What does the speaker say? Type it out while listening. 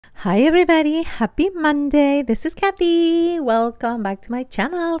Hi everybody, happy Monday. This is Kathy. Welcome back to my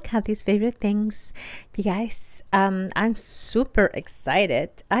channel, Kathy's Favorite Things. You guys, I'm super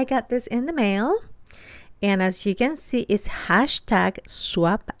excited. I got this in the mail, and as you can see, it's hashtag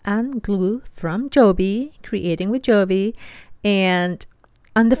swap and glue from Jovi, creating with Jovi. And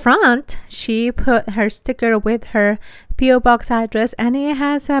on the front, she put her sticker with her PO box address, and it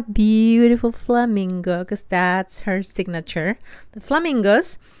has a beautiful flamingo because that's her signature, the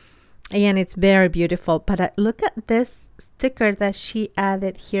flamingos. And it's very beautiful. But look at this sticker that she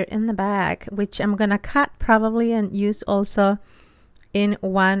added here in the back, which I'm gonna cut probably and use also in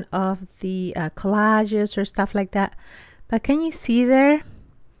one of the collages or stuff like that. But can you see there?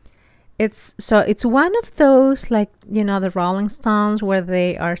 It's one of those, like, you know, the Rolling Stones where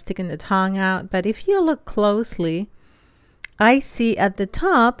they are sticking the tongue out. But if you look closely, I see at the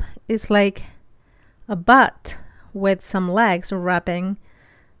top is like a butt with some legs wrapping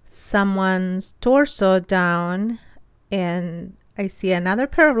someone's torso down, and I see another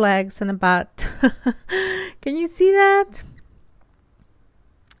pair of legs and a butt. Can you see that?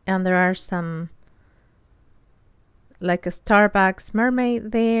 And there are some, like a Starbucks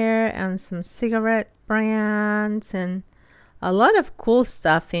mermaid there, and some cigarette brands, and a lot of cool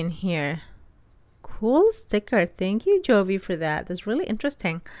stuff in here. Cool sticker. Thank you, Jovi, for that. That's really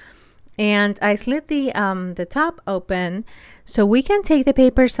interesting. And I slid the top open so we can take the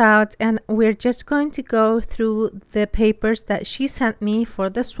papers out, and we're just going to go through the papers that she sent me for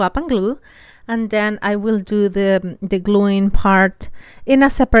the swap and glue, and then I will do the gluing part in a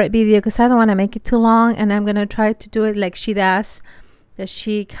separate video because I don't want to make it too long, and I'm gonna try to do it like she does, that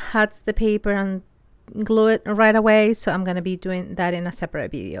she cuts the paper and glue it right away. So I'm gonna be doing that in a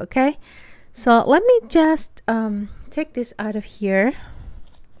separate video. Okay, so let me just take this out of here.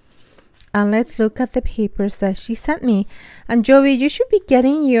 And let's look at the papers that she sent me. And Jovi, you should be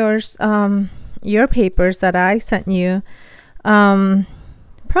getting yours, your papers that I sent you,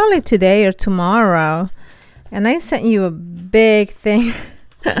 probably today or tomorrow. And I sent you a big thing.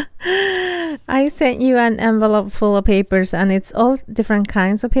 I sent you an envelope full of papers, and it's all different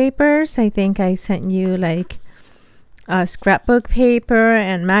kinds of papers. I think I sent you like scrapbook paper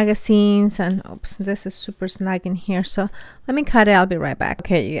and magazines, and oops, this is super snug in here, so let me cut it. I'll be right back.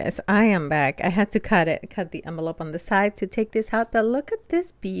 Okay, you guys, I am back. I had to cut the envelope on the side to take this out, but look at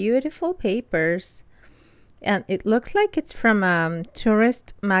this beautiful papers, and it looks like it's from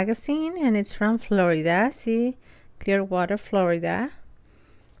tourist magazine, and it's from Florida. See, Clearwater, Florida.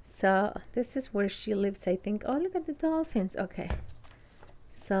 So this is where she lives, I think. Oh, look at the dolphins. Okay,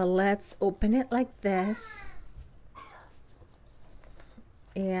 so let's open it like this.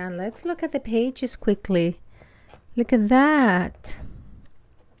 And let's look at the pages quickly. Look at that.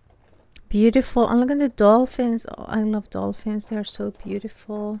 Beautiful. And look at the dolphins. Oh, I love dolphins. They are so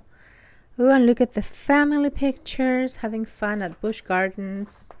beautiful. Oh, and look at the family pictures, having fun at Busch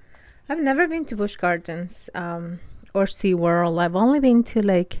Gardens. I've never been to Busch Gardens or SeaWorld. I've only been to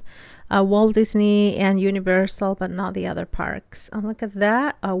like Walt Disney and Universal, but not the other parks. And look at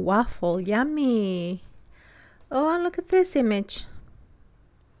that. A waffle. Yummy. Oh, and look at this image.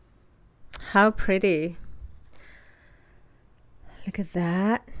 How pretty. Look at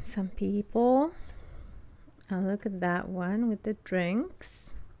that. Some people. And look at that one with the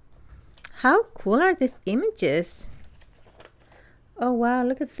drinks. How cool are these images? Oh wow,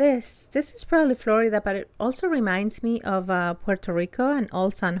 look at this. This is probably Florida, but it also reminds me of Puerto Rico and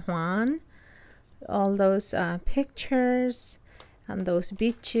Old San Juan. All those pictures and those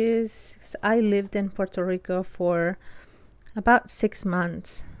beaches. I lived in Puerto Rico for about 6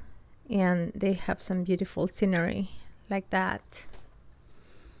 months. And they have some beautiful scenery like that.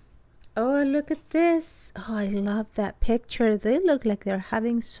 Oh, look at this. Oh, I love that picture. They look like they're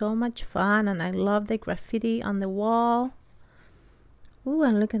having so much fun, and I love the graffiti on the wall. Oh,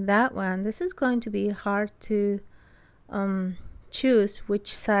 and look at that one. This is going to be hard to choose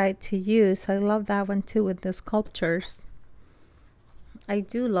which side to use. I love that one too with the sculptures. I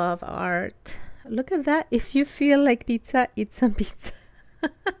do love art. Look at that. If you feel like pizza, eat some pizza.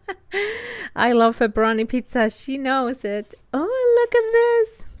 I love pepperoni pizza. She knows it. Oh, look at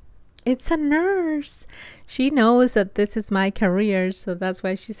this. It's a nurse. She knows that this is my career, so that's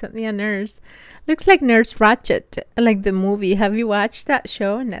why she sent me a nurse. Looks like Nurse Ratched, like the movie. Have you watched that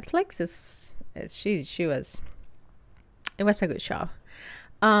show on Netflix? It was a good show.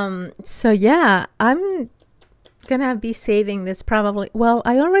 So yeah, I'm gonna be saving this probably. Well,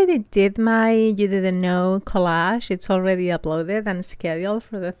 I already did my You Didn't Know collage. It's already uploaded and scheduled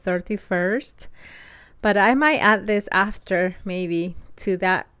for the 31st, but I might add this after, maybe, to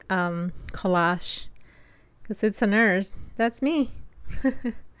that collage, because it's a nurse. That's me.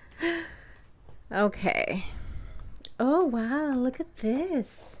 Okay. Oh, wow. Look at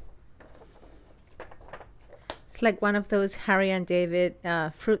this. It's like one of those Harry and David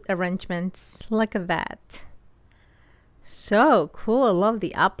fruit arrangements. Look at that. So cool. Love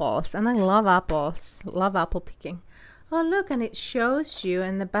the apples. And I love apples. Love apple picking. Oh, look. And it shows you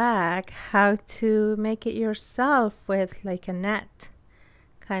in the back how to make it yourself with like a net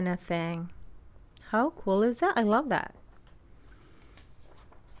kind of thing. How cool is that? I love that.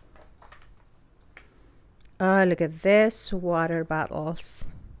 Oh, look at this. Water bottles.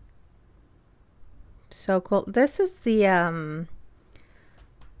 So cool. This is the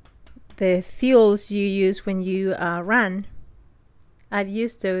fuels you use when you run. I've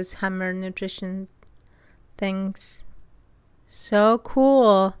used those Hammer Nutrition things. So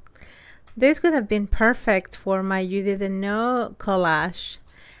cool. This would have been perfect for my You Didn't Know collage.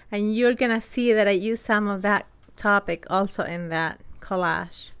 And you're gonna see that I use some of that topic also in that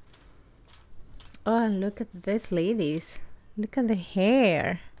collage. Oh, look at this, ladies. Look at the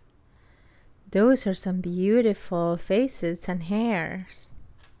hair. Those are some beautiful faces and hairs.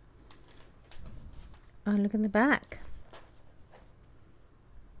 Oh, look in the back.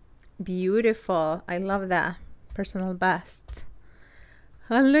 Beautiful. I love that. Personal best.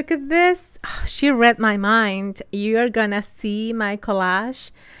 Oh, look at this. Oh, she read my mind. You're gonna see my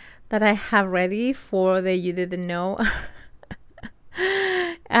collage that I have ready for the You Didn't Know.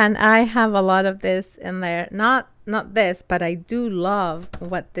 And I have a lot of this in there. Not this, but I do love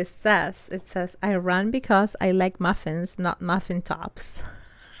what this says. It says, I run because I like muffins, not muffin tops.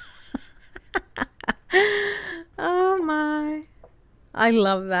 Oh my. I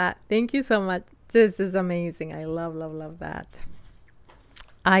love that. Thank you so much. This is amazing. I love, love, love that.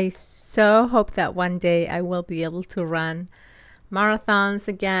 I so hope that one day I will be able to run marathons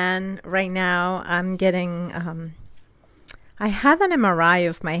again. Right now, I'm getting, I had an MRI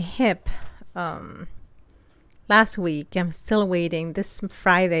of my hip last week. I'm still waiting. This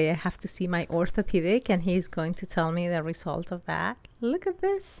Friday, I have to see my orthopedic, and he's going to tell me the result of that. Look at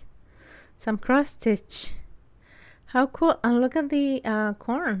this. Some cross stitch. How cool. And look at the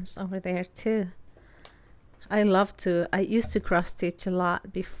corns over there, too. I love to. I used to cross stitch a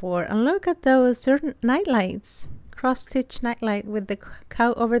lot before. And look at those certain night lights. Cross stitch night light with the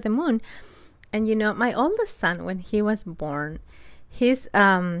cow over the moon. And you know, my oldest son, when he was born, his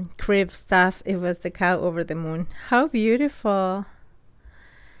crib stuff, it was the cow over the moon. How beautiful.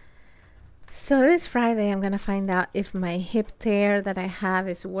 So this Friday, I'm going to find out if my hip tear that I have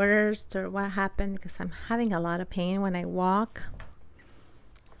is worse or what happened, because I'm having a lot of pain when I walk.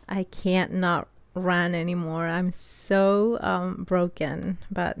 I can't not run anymore. I'm so broken,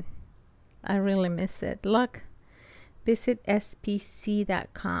 but I really miss it. Look, visit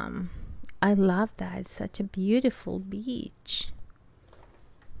spc.com. I love that. It's such a beautiful beach.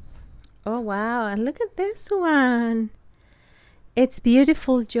 Oh, wow. And look at this one. It's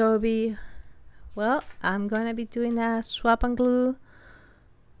beautiful, Jovi. Well, I'm going to be doing a swap and glue.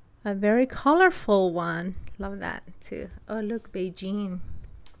 A very colorful one. Love that, too. Oh, look, Beijing.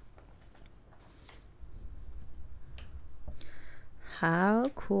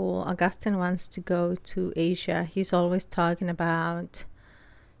 How cool. Augustine wants to go to Asia. He's always talking about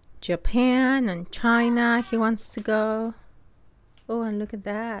Japan and China. He wants to go. Oh, and look at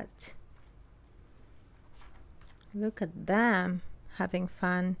that. Look at them having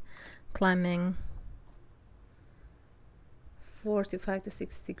fun climbing 45 to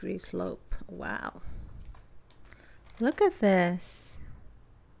 6 degree slope. Wow. Look at this.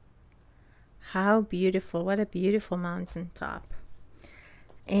 How beautiful. What a beautiful mountain top.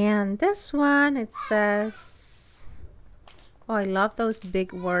 And this one, it says, oh, I love those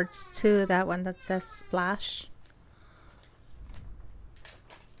big words too. That one that says splash.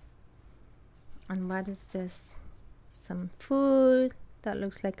 And what is this? Some food that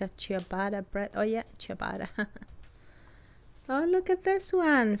looks like a ciabatta bread. Oh yeah, ciabatta. Oh, look at this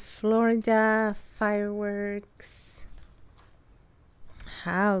one. Florida fireworks.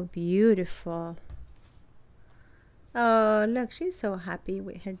 How beautiful. Oh, look, she's so happy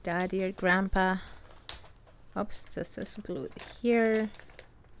with her daddy or grandpa. Oops, this is glued here.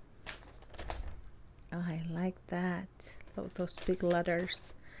 Oh, I like that. Those big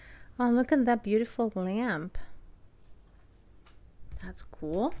letters. Oh, look at that beautiful lamp. That's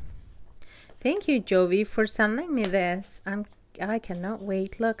cool. Thank you, Jovi, for sending me this. I cannot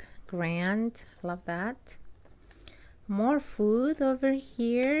wait. Look, grand. Love that. More food over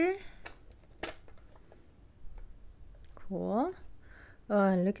here. Cool.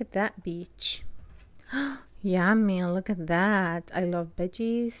 Oh, look at that beach. Yummy. Look at that. I love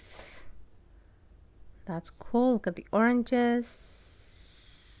veggies. That's cool. Look at the oranges.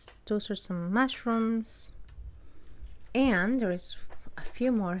 those are some mushrooms. And there is a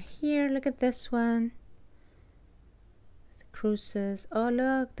few more here. Look at this one. The cruises. Oh,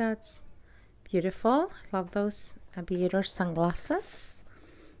 look, that's beautiful. Love those aviator sunglasses.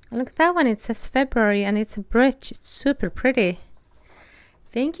 And look at that one. It says February and it's a bridge. It's super pretty.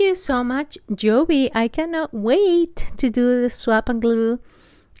 Thank you so much, Jovi. I cannot wait to do the swap and glue.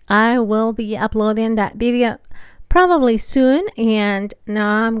 I will be uploading that video probably soon, and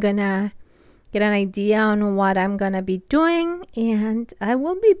now I'm gonna get an idea on what I'm gonna be doing, and I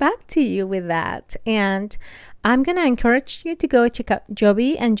will be back to you with that. And I'm gonna encourage you to go check out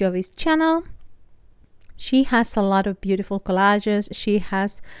Jovi and Jovi's channel. She has a lot of beautiful collages. She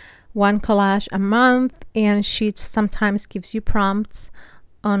has one collage a month, and she sometimes gives you prompts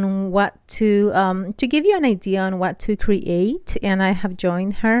on what to give you an idea on what to create. And I have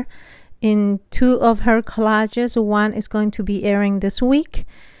joined her in 2 of her collages. One is going to be airing this week,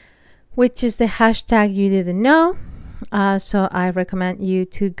 which is the hashtag you didn't know. So I recommend you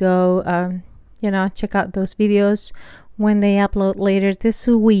to go check out those videos when they upload later this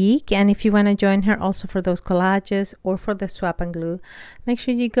week. And if you want to join her also for those collages or for the swap and glue, make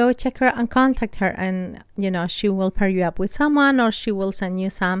sure you go check her out and contact her, and she will pair you up with someone, or she will send you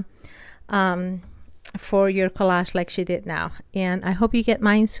some for your collage like she did now. And I hope you get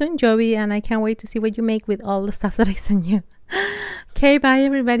mine soon, Jovi, and I can't wait to see what you make with all the stuff that I send you. Okay, bye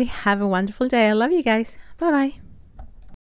everybody. Have a wonderful day. I love you guys. Bye bye.